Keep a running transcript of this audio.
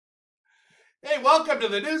Hey, welcome to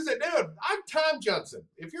the News at Noon. I'm Tom Judson.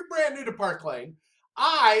 If you're brand new to Park Lane,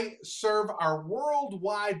 I serve our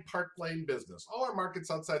worldwide Park Lane business, all our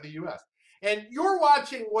markets outside the US. And you're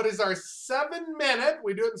watching what is our 7 minute,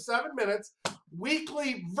 we do it in 7 minutes,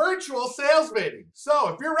 weekly virtual sales meeting. So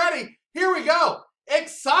if you're ready, here we go.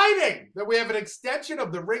 Exciting that we have an extension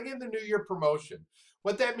of the Ring in the New Year promotion.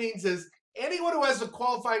 What that means is anyone who has a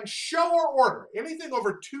qualifying show or order, anything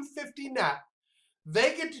over 250 net,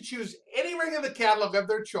 they get to choose any ring in the catalog of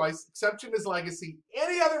their choice, exception is legacy,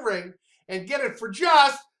 any other ring, and get it for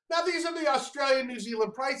just, now these are the Australian, New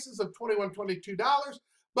Zealand prices of $21, $22,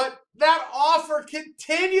 but that offer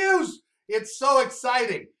continues. It's so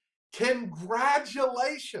exciting.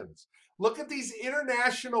 Congratulations. Look at these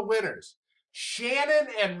international winners. Shannon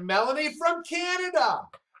and Melanie from Canada,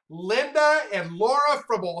 Linda and Laura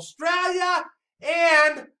from Australia,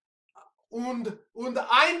 and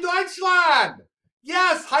ein Deutschland.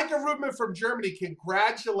 Yes, Heike Rubin from Germany.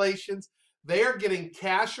 Congratulations. They are getting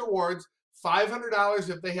cash awards, $500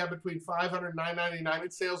 if they have between $500 and $999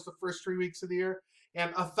 in sales the first 3 weeks of the year,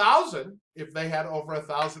 and $1,000 if they had over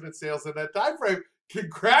 $1,000 in sales in that time frame.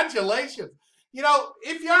 Congratulations. You know,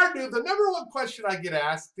 if you are new, the number one question I get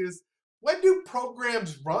asked is, when do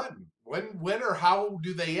programs run? When or how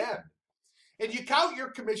do they end? And you count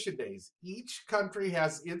your commission days. Each country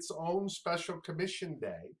has its own special commission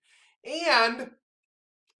day. And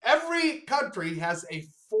every country has a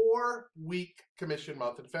 4-week commission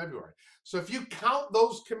month in February. So if you count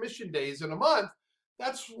those commission days in a month,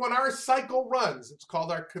 that's when our cycle runs. It's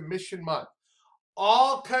called our commission month.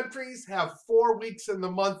 All countries have 4 weeks in the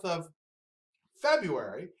month of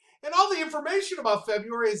February. And all the information about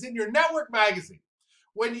February is in your network magazine.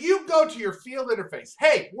 When you go to your field interface,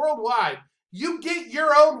 hey, worldwide, you get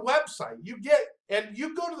your own website. You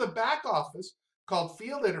go to the back office called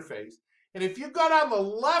field interface. And if you go down the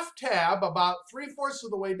left tab about 3/4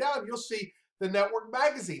 of the way down, you'll see the network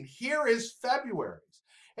magazine. Here is February's.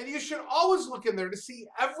 And you should always look in there to see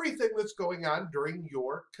everything that's going on during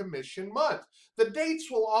your commission month. The dates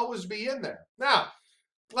will always be in there. Now,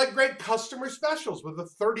 like great customer specials with a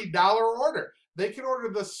 $30 order. They can order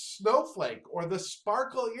the snowflake or the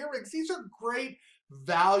sparkle earrings. These are great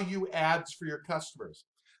value adds for your customers.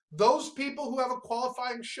 Those people who have a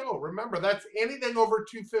qualifying show, remember that's anything over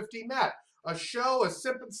 250 net, a show, a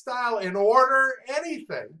sip and style, an order,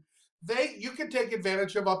 anything, you can take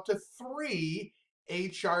advantage of up to 3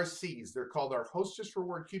 HRCs. They're called our Hostess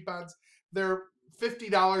Reward Coupons. They're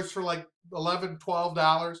 $50 for like $11,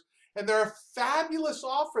 $12. And they're a fabulous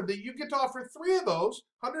offer that you get to offer 3 of those,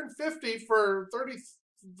 150 for 30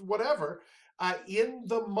 whatever, in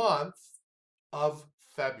the month of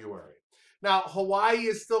February. Now, Hawaii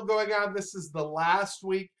is still going on. This is the last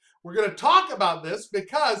week. We're going to talk about this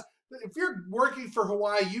because if you're working for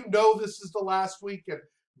Hawaii, you know this is the last week and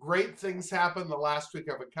great things happen the last week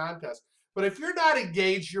of a contest. But if you're not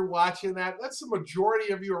engaged, you're watching that. That's the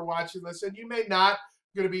majority of you are watching this, and you may not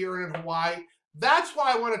going to be earning Hawaii. That's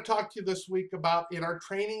why I want to talk to you this week about in our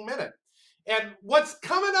training minute. And what's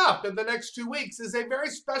coming up in the next 2 weeks is a very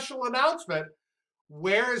special announcement.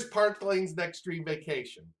 Where is Park Lane's next dream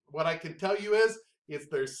vacation? What I can tell you is if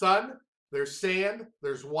there's sun, there's sand,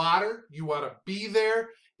 there's water, you want to be there.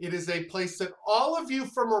 It is a place that all of you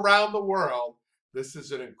from around the world, this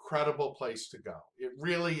is an incredible place to go. It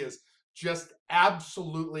really is just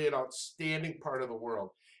absolutely an outstanding part of the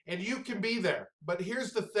world. And you can be there. But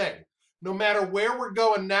here's the thing. No matter where we're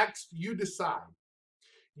going next, you decide.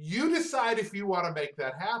 You decide if you want to make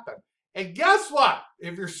that happen. And guess what?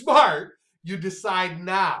 If you're smart, you decide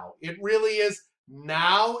now. It really is,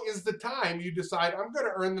 now is the time you decide, I'm going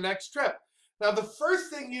to earn the next trip. Now, the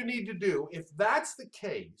first thing you need to do, if that's the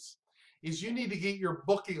case, is you need to get your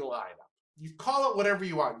booking lineup. You call it whatever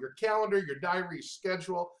you want, your calendar, your diary, your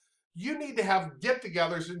schedule. You need to have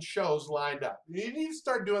get-togethers and shows lined up. You need to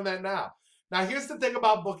start doing that now. Now, here's the thing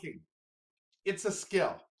about booking. It's a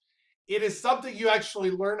skill. It is something you actually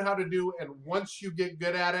learn how to do, and once you get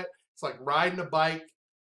good at it, it's like riding a bike.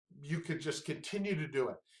 You can just continue to do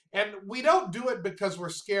it. And we don't do it because we're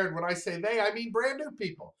scared. When I say they, I mean brand new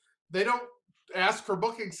people. They don't ask for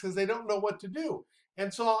bookings because they don't know what to do.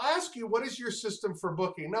 And so I'll ask you, what is your system for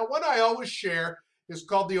booking? Now, what I always share is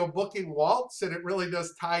called the booking waltz, and it really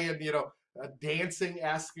does tie in, dancing,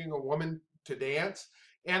 asking a woman to dance.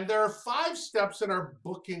 And there are 5 steps in our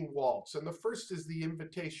booking waltz. And the first is the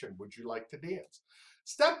invitation. Would you like to dance?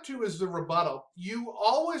 Step 2 is the rebuttal. You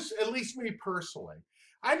always, at least me personally,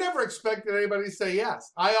 I never expected anybody to say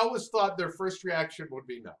yes. I always thought their first reaction would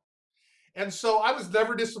be no. And so I was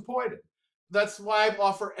never disappointed. That's why I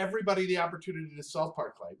offer everybody the opportunity to sell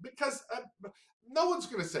Park Lane, because no one's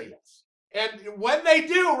going to say yes. And when they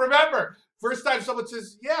do, remember, first time someone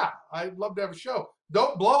says, yeah, I'd love to have a show,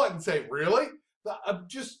 don't blow it and say, really?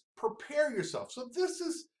 Just prepare yourself. So this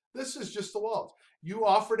is just the walls. You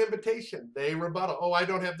offered invitation. They rebuttal. Oh, I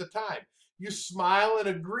don't have the time. You smile and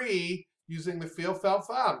agree using the feel, felt,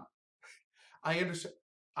 found. I understand.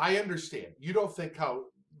 I understand. You don't think how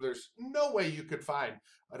there's no way you could find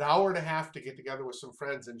an hour and a half to get together with some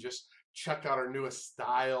friends and just check out our newest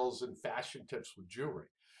styles and fashion tips with jewelry.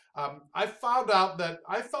 I found out that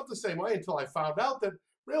I felt the same way until I found out that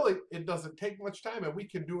really it doesn't take much time and we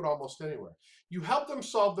can do it almost anywhere. You help them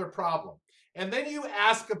solve their problem. And then you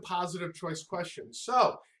ask a positive choice question.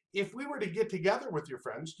 So if we were to get together with your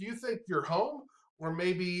friends, do you think your home or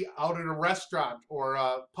maybe out at a restaurant or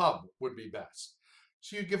a pub would be best?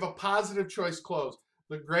 So you give a positive choice close.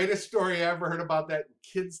 The greatest story I ever heard about that,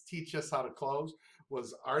 kids teach us how to close,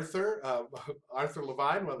 was Arthur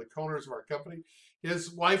Levine, one of the owners of our company.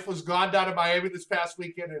 His wife was gone down to Miami this past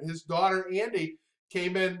weekend, and his daughter, Andy,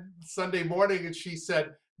 came in Sunday morning and she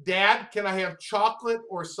said, Dad, can I have chocolate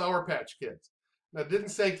or Sour Patch Kids? Now, it didn't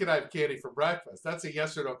say, can I have candy for breakfast? That's a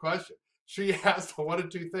yes or no question. She asked one of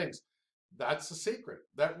two things. That's the secret.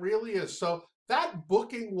 That really is. So that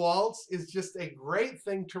booking waltz is just a great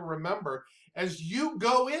thing to remember as you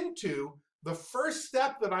go into the first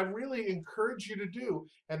step that I really encourage you to do,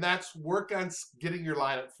 and that's work on getting your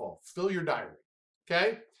lineup full. Fill your diary,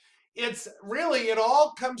 okay? It's really, it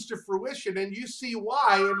all comes to fruition, and you see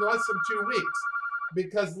why in less than 2 weeks.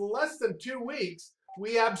 Because less than 2 weeks,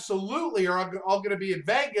 we absolutely are all going to be in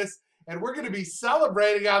Vegas, and we're going to be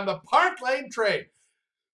celebrating on the Park Lane train.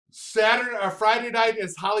 Saturday or Friday night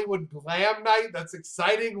is Hollywood Glam Night. That's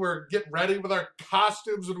exciting. We're getting ready with our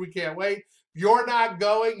costumes and we can't wait. If you're not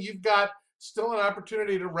going, you've got still an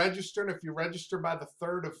opportunity to register. And if you register by the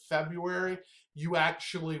 3rd of February, you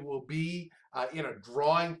actually will be in a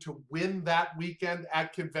drawing to win that weekend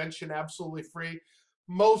at convention absolutely free.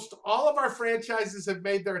 Most all of our franchises have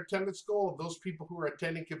made their attendance goal of those people who are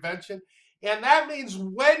attending convention. And that means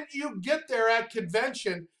when you get there at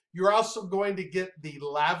convention, you're also going to get the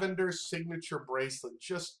lavender signature bracelet.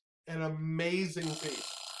 Just an amazing piece.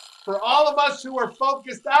 For all of us who are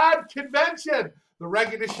focused on convention, the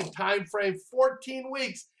recognition time frame, 14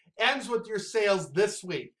 weeks, ends with your sales this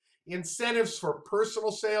week. Incentives for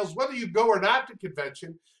personal sales, whether you go or not to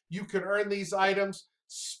convention, you can earn these items.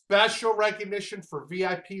 Special recognition for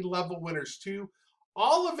VIP level winners too.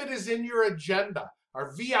 All of it is in your agenda.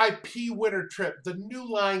 Our VIP winner trip, the new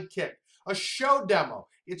line kick, a show demo.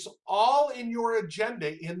 It's all in your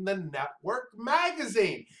agenda in the Network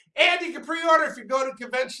magazine. And you can pre-order if you go to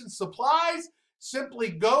Convention Supplies.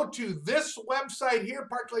 Simply go to this website here,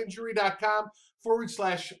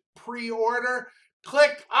 parklanejewelry.com/pre-order.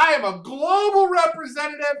 Click, I am a global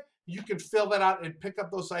representative. You can fill that out and pick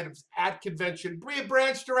up those items at convention. Be a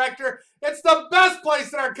branch director. It's the best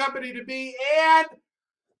place in our company to be. And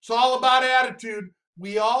it's all about attitude.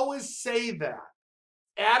 We always say that.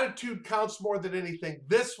 Attitude counts more than anything.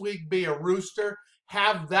 This week, be a rooster.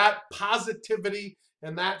 Have that positivity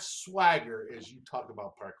and that swagger as you talk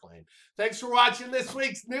about Park Lane. Thanks for watching this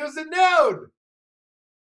week's News at Noon.